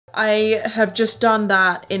I have just done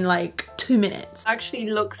that in like 2 minutes. Actually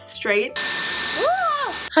looks straight.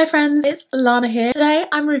 Hi friends, it's Lana here. Today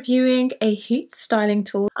I'm reviewing a heat styling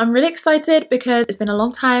tool. I'm really excited because it's been a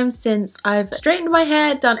long time since I've straightened my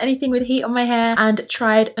hair, done anything with heat on my hair, and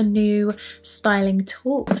tried a new styling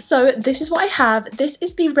tool. So this is what I have. This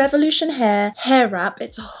is the Revolution Hair Wrap.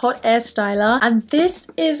 It's a hot air styler, and this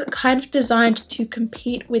is kind of designed to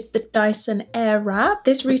compete with the Dyson Airwrap.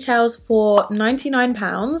 This retails for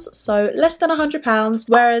 £99, so less than £100,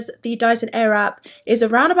 whereas the Dyson Airwrap is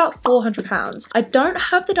around about £400. I don't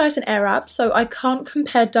have the Dyson Airwrap, so I can't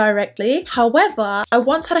compare directly. However, I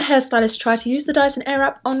once had a hairstylist try to use the Dyson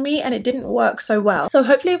Airwrap on me and it didn't work so well. So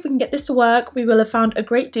hopefully if we can get this to work, we will have found a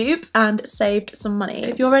great dupe and saved some money.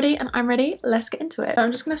 If you're ready and I'm ready, let's get into it. So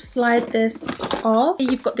I'm just going to slide this off.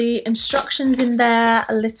 You've got the instructions in there,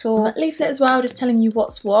 a little leaflet as well, just telling you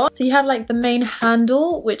what's what. So you have like the main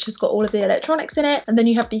handle, which has got all of the electronics in it, and then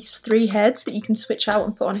you have these 3 heads that you can switch out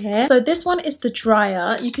and put on here. So this one is the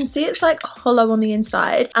dryer. You can see it's like hollow on the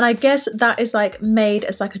inside, and I guess that is like made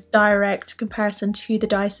as like a direct comparison to the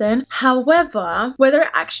Dyson. However, whether it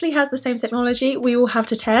actually has the same technology, we will have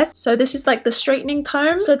to test. So this is like the straightening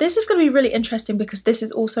comb. So this is going to be really interesting because this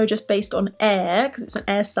is also just based on air, because it's an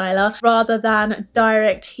air styler, rather than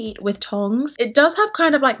direct heat with tongs. It does have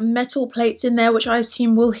kind of like metal plates in there, which I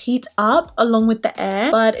assume will heat up along with the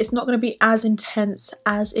air, but it's not going to be as intense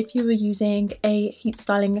as if you were using a heat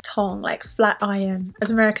styling tong, like flat iron,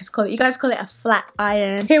 as Americans call it. You guys call it a flat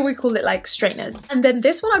iron. Here we call it like straighteners. And then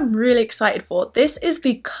this one I'm really excited for. This is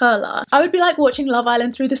the curler. I would be like watching Love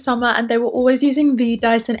Island through the summer and they were always using the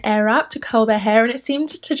Dyson Airwrap to curl their hair, and it seemed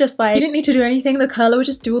to just like, you didn't need to do anything. The curler would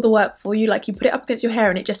just do all the work for you. Like you put it up against your hair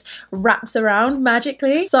and it just wraps around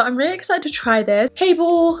magically. So I'm really excited to try this.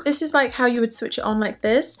 Cable, this is like how you would switch it on like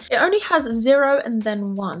this. It only has 0 and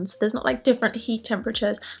then 1, so there's not like different heat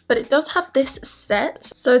temperatures, but it does have this set.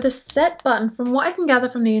 So the set button, from what I can gather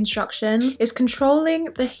from the instructions, is controlling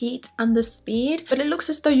the heat and the speed, but it looks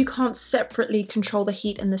as though you can't separately control the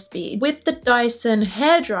heat and the speed. With the Dyson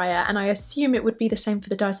hairdryer, and I assume it would be the same for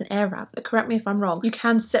the Dyson Airwrap, but correct me if I'm wrong, you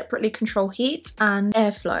can separately control heat and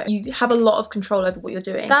airflow. You have a lot of control over what you're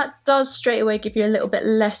doing. That does straight away give you a little bit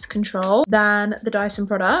less control than the Dyson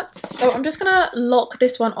products. So I'm just gonna lock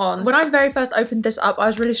this one on. When I very first opened this up, I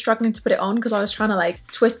was really struggling to put it on because I was trying to like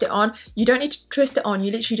twist it on. You don't need to twist it on,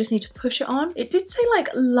 you literally just need to push it on. It did say like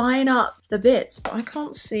line up the bits, but I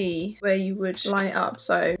can't see where you would line it up,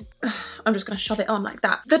 so I'm just gonna shove it on like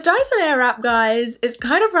that. The Dyson Airwrap, guys, is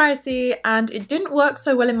kind of pricey and it didn't work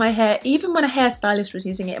so well in my hair, even when a hairstylist was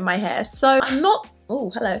using it in my hair. So I'm not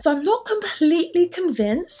So I'm not completely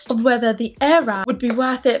convinced of whether the Airwrap would be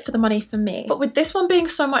worth it for the money for me. But with this one being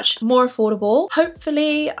so much more affordable,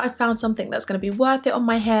 hopefully I found something that's going to be worth it on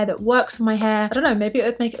my hair, that works on my hair. I don't know, maybe it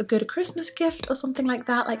would make a good Christmas gift or something like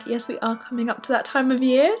that. Like, yes, we are coming up to that time of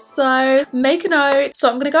year, so make a note. So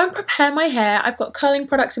I'm going to go and prepare my hair. I've got curling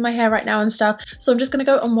products in my hair right now and stuff, so I'm just going to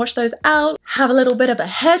go and wash those out, have a little bit of a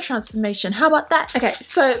hair transformation. How about that? Okay,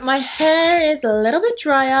 so my hair is a little bit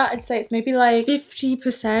drier. I'd say it's maybe like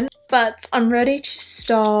 50%, but I'm ready to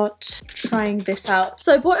start trying this out.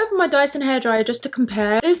 So I brought over my Dyson hairdryer just to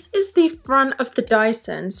compare. This is the front of the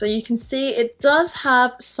Dyson, so you can see it does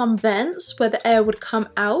have some vents where the air would come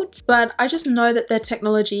out, but I just know that their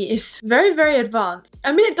technology is very, very advanced.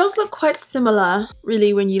 I mean, it does look quite similar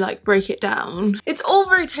really when you like break it down. It's all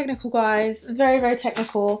very technical, guys, very, very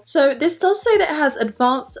technical. So this does say that it has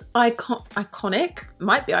advanced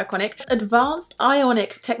advanced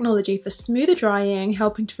ionic technology for smoother drying,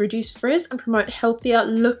 helping to reduce frizz and promote healthier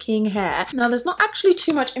looking hair. Now, there's not actually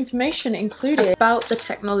too much information included about the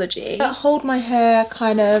technology. I hold my hair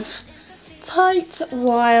kind of tight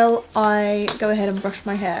while I go ahead and brush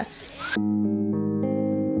my hair.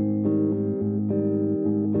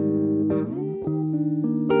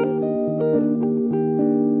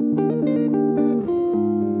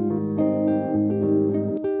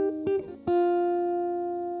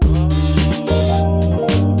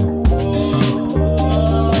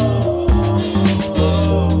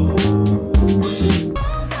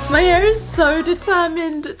 My hair is so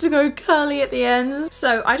determined to go curly at the ends.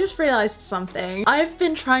 So I just realized something. I've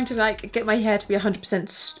been trying to like get my hair to be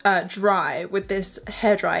 100% dry with this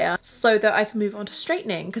hairdryer so that I can move on to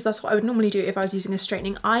straightening, because that's what I would normally do if I was using a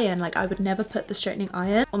straightening iron. Like, I would never put the straightening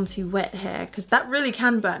iron onto wet hair because that really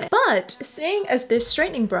can burn it. But seeing as this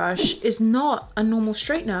straightening brush is not a normal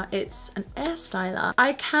straightener, it's an air styler,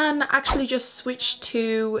 I can actually just switch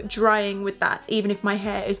to drying with that even if my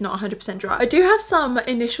hair is not 100% dry. I do have some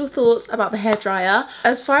initial thoughts about about the hairdryer.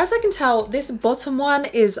 As far as I can tell, this bottom one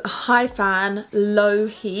is high fan, low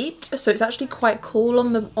heat. So it's actually quite cool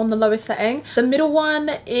on the lower setting. The middle one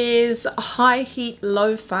is high heat,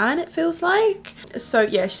 low fan, it feels like. So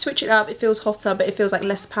yeah, switch it up, it feels hotter, but it feels like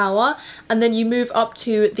less power. And then you move up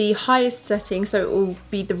to the highest setting, so it will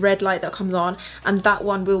be the red light that comes on, and that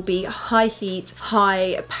one will be high heat,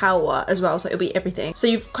 high power as well, so it'll be everything. So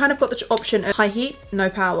you've kind of got the option of high heat, no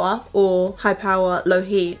power, or high power, low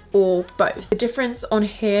heat, or both. The difference on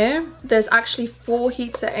here, there's actually 4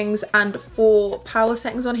 heat settings and 4 power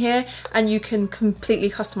settings on here, and you can completely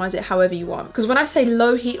customize it however you want. Because when I say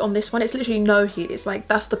low heat on this one, it's literally no heat. It's like,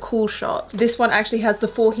 that's the cool shot. This one actually has the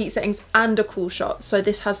 4 heat settings and a cool shot, so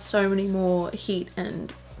this has so many more heat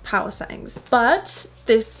and power settings. But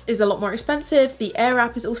this is a lot more expensive. The air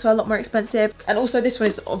wrap is also a lot more expensive, and also this one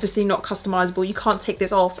is obviously not customizable. You can't take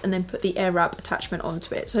this off and then put the air wrap attachment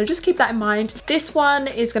onto it, so just keep that in mind. This one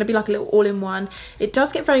is going to be like a little all-in-one. It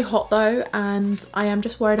does get very hot though, and I am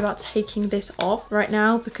just worried about taking this off right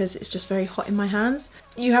now because it's just very hot in my hands.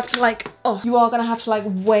 You have to like, oh, you are gonna have to like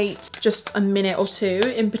wait just a minute or two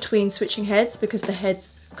in between switching heads because the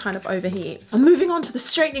heads kind of overheat. I'm moving on to the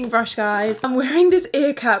straightening brush, guys. I'm wearing this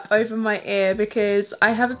ear cap over my ear because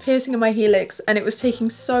I have a piercing in my helix and it was taking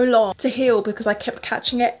so long to heal because I kept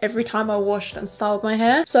catching it every time I washed and styled my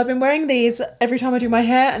hair. So I've been wearing these every time I do my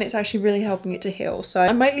hair, and it's actually really helping it to heal. So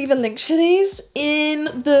I might leave a link to these in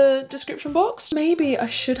the description box. Maybe I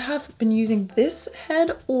should have been using this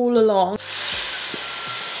head all along.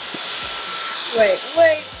 Wait.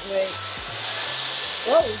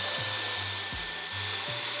 Whoa.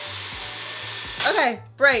 Okay,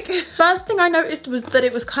 break. First thing I noticed was that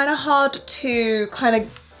it was kind of hard to kind of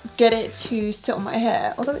get it to sit on my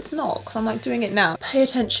hair, although it's not because I'm like doing it now. Pay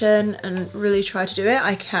attention and really try to do it.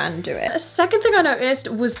 I can do it. A second thing I noticed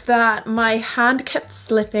was that my hand kept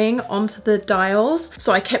slipping onto the dials,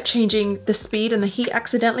 so I kept changing the speed and the heat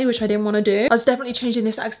accidentally, which I didn't want to do. I was definitely changing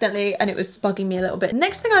this accidentally and it was bugging me a little bit.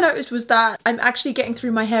 Next thing I noticed was that I'm actually getting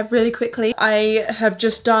through my hair really quickly. I have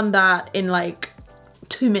just done that in like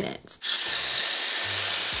 2 minutes.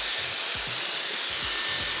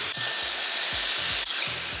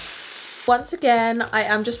 Once again, I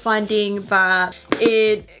am just finding that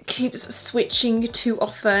it keeps switching too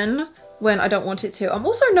often when I don't want it to. I'm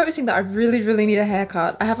also noticing that I really need a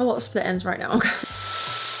haircut. I have a lot of split ends right now.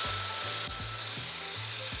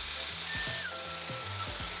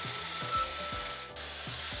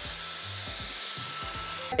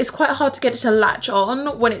 It's quite hard to get it to latch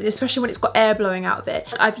on when especially when it's got air blowing out of it.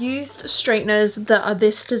 I've used straighteners that are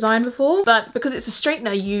this design before, but because it's a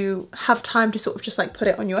straightener, you have time to sort of just like put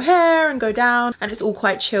it on your hair and go down, and it's all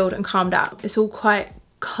quite chilled and calmed out. It's all quite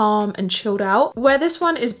calm and chilled out. Where this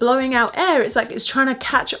one is blowing out air, it's like it's trying to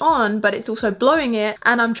catch on, but it's also blowing it,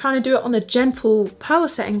 and I'm trying to do it on the gentle power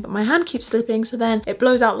setting, but my hand keeps slipping, so then it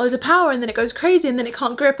blows out loads of power and then it goes crazy and then it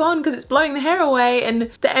can't grip on because it's blowing the hair away,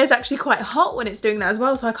 and the air is actually quite hot when it's doing that as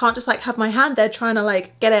well, so I can't just like have my hand there trying to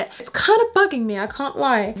like get it. It's kind of bugging me, I can't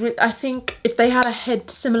lie. I think if they had a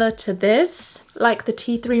head similar to this, like the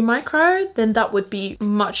T3 Micro, then that would be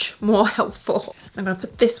much more helpful. I'm gonna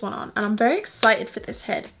put this one on and I'm very excited for this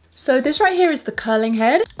head. So this right here is the curling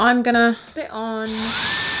head. I'm gonna put it on,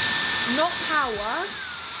 not power.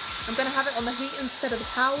 I'm gonna have it on the heat instead of the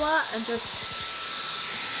power and just,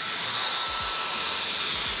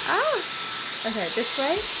 okay, this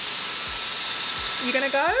way. You gonna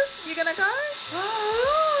go? You gonna go?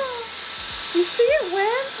 Oh, you see it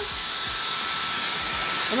went?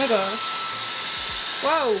 Oh my gosh.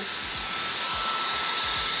 Whoa.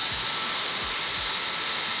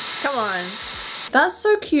 Come on. That's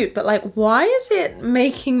so cute, but like, why is it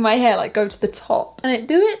making my hair like go to the top? Can it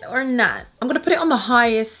do it or not? I'm gonna put it on the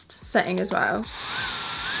highest setting as well.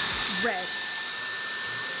 Red.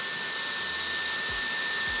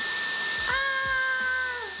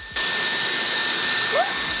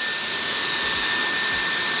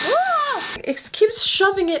 It keeps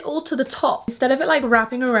shoving it all to the top. Instead of it like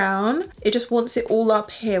wrapping around, it just wants it all up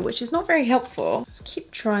here, which is not very helpful. Let's keep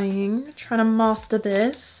trying to master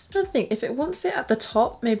this. I'm trying to think, if it wants it at the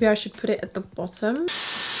top, maybe I should put it at the bottom. Like,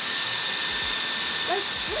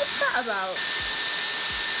 what's that about?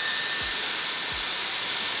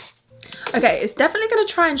 Okay, it's definitely gonna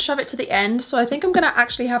try and shove it to the end, so I think I'm gonna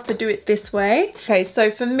actually have to do it this way. Okay, so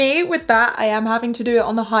for me with that, I am having to do it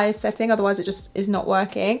on the highest setting, otherwise it just is not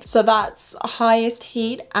working. So that's highest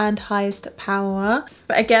heat and highest power.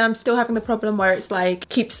 But again, I'm still having the problem where it's like,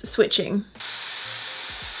 keeps switching.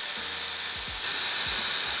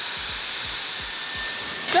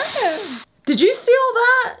 Damn! Did you see all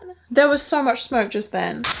that? There was so much smoke just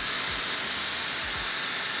then.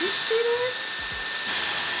 You see that?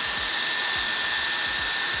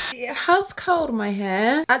 has curled my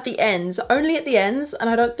hair at the ends, only at the ends, and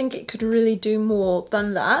I don't think it could really do more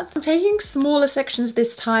than that. I'm taking smaller sections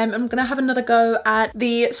this time. I'm gonna have another go at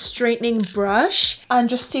the straightening brush and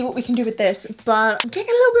just see what we can do with this. But I'm getting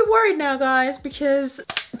a little bit worried now, guys, because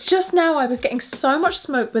just now I was getting so much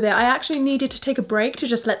smoke with it. I actually needed to take a break to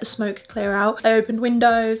just let the smoke clear out. I opened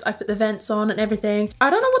windows, I put the vents on and everything. I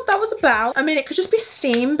don't know what that was about. I mean, it could just be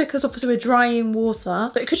steam because obviously we're drying water,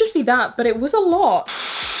 but it could just be that, but it was a lot.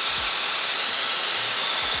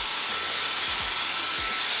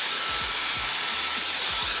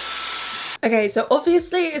 Okay, so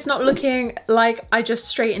obviously it's not looking like I just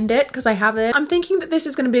straightened it because I haven't. I'm thinking that this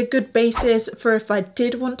is going to be a good basis for if I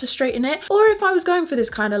did want to straighten it or if I was going for this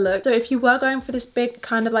kind of look. So if you were going for this big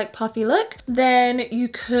kind of like puffy look, then you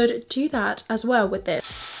could do that as well with this.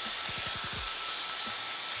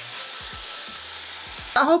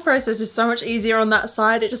 The whole process is so much easier on that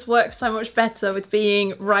side. It just works so much better with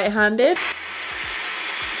being right-handed.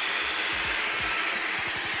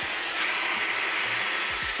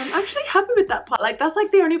 I'm actually happy with that part. Like, that's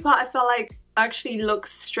like the only part I felt like actually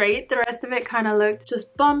looks straight. The rest of it kind of looked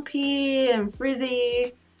just bumpy and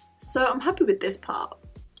frizzy. So I'm happy with this part.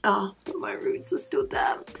 Oh, but my roots are still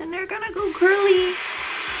damp and they're gonna go curly.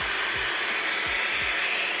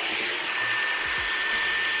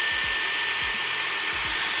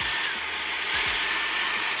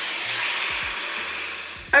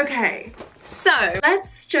 Okay, so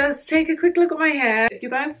let's just take a quick look at my hair. If you're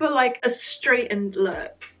going for like a straightened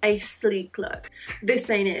look, a sleek look, this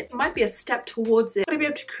ain't it. It might be a step towards it. I'm gonna be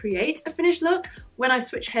able to create a finished look when I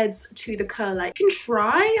switch heads to the curler. You can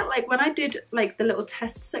try, like when I did like the little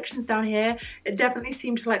test sections down here, it definitely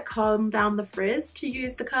seemed to like calm down the frizz to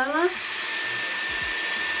use the curler.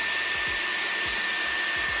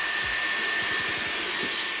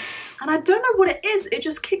 And I don't know what it is, it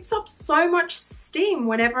just kicks up so much steam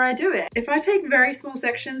whenever I do it. If I take very small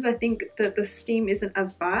sections, I think that the steam isn't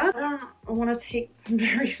as bad. I don't want to take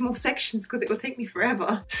very small sections because it will take me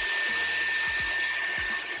forever.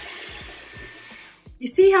 You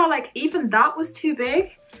see how like even that was too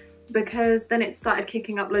big? Because then it started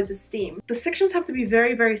kicking up loads of steam. The sections have to be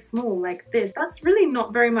very, very small like this. That's really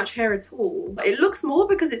not very much hair at all. It looks more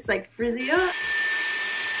because it's like frizzier.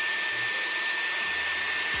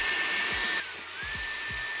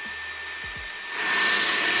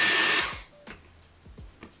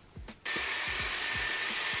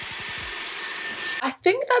 I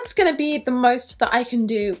think that's gonna be the most that I can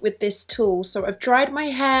do with this tool. So I've dried my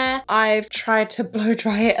hair, I've tried to blow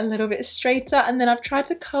dry it a little bit straighter, and then I've tried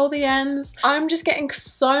to curl the ends. I'm just getting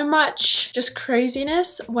so much just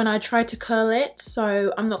craziness when I try to curl it,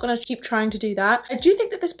 so I'm not gonna keep trying to do that. I do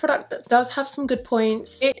think that this product does have some good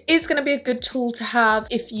points. It is gonna be a good tool to have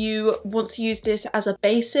if you want to use this as a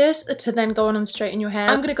basis to then go on and straighten your hair.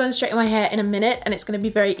 I'm gonna go and straighten my hair in a minute, and it's gonna be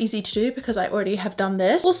very easy to do because I already have done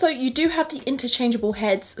this. Also, you do have the interchangeable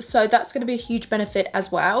heads, so that's going to be a huge benefit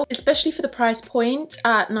as well, especially for the price point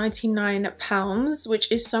at £99, which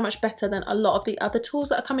is so much better than a lot of the other tools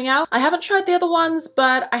that are coming out. I haven't tried the other ones,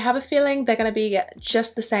 but I have a feeling they're going to be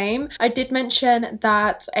just the same. I did mention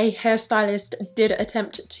that a hairstylist did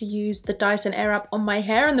attempt to use the Dyson Airwrap on my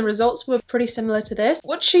hair, and the results were pretty similar to this.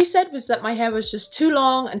 What she said was that my hair was just too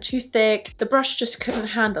long and too thick. The brush just couldn't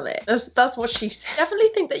handle it. That's what she said. I definitely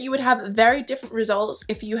think that you would have very different results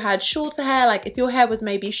if you had shorter hair, like if your hair was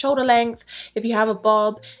maybe shoulder length, if you have a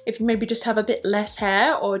bob, if you maybe just have a bit less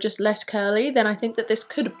hair or just less curly, then I think that this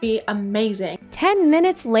could be amazing. 10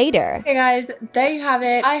 minutes later. Okay guys, there you have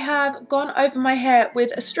it. I have gone over my hair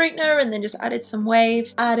with a straightener and then just added some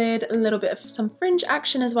waves, added a little bit of some fringe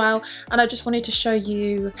action as well, and I just wanted to show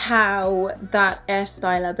you how that air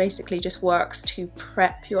styler basically just works to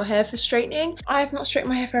prep your hair for straightening. I have not straightened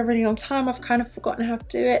my hair for a really long time. I've kind of forgotten how to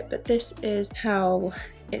do it, but this is how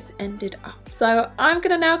it's ended up. So I'm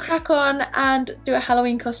gonna now crack on and do a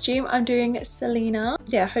Halloween costume. I'm doing Selena.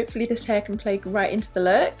 Yeah, hopefully this hair can play right into the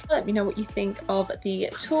look. Let me know what you think of the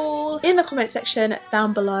tool in the comment section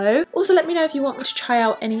down below. Also let me know if you want me to try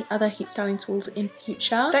out any other heat styling tools in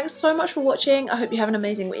future. Thanks so much for watching. I hope you have an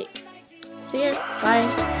amazing week. See you.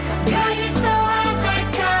 Bye.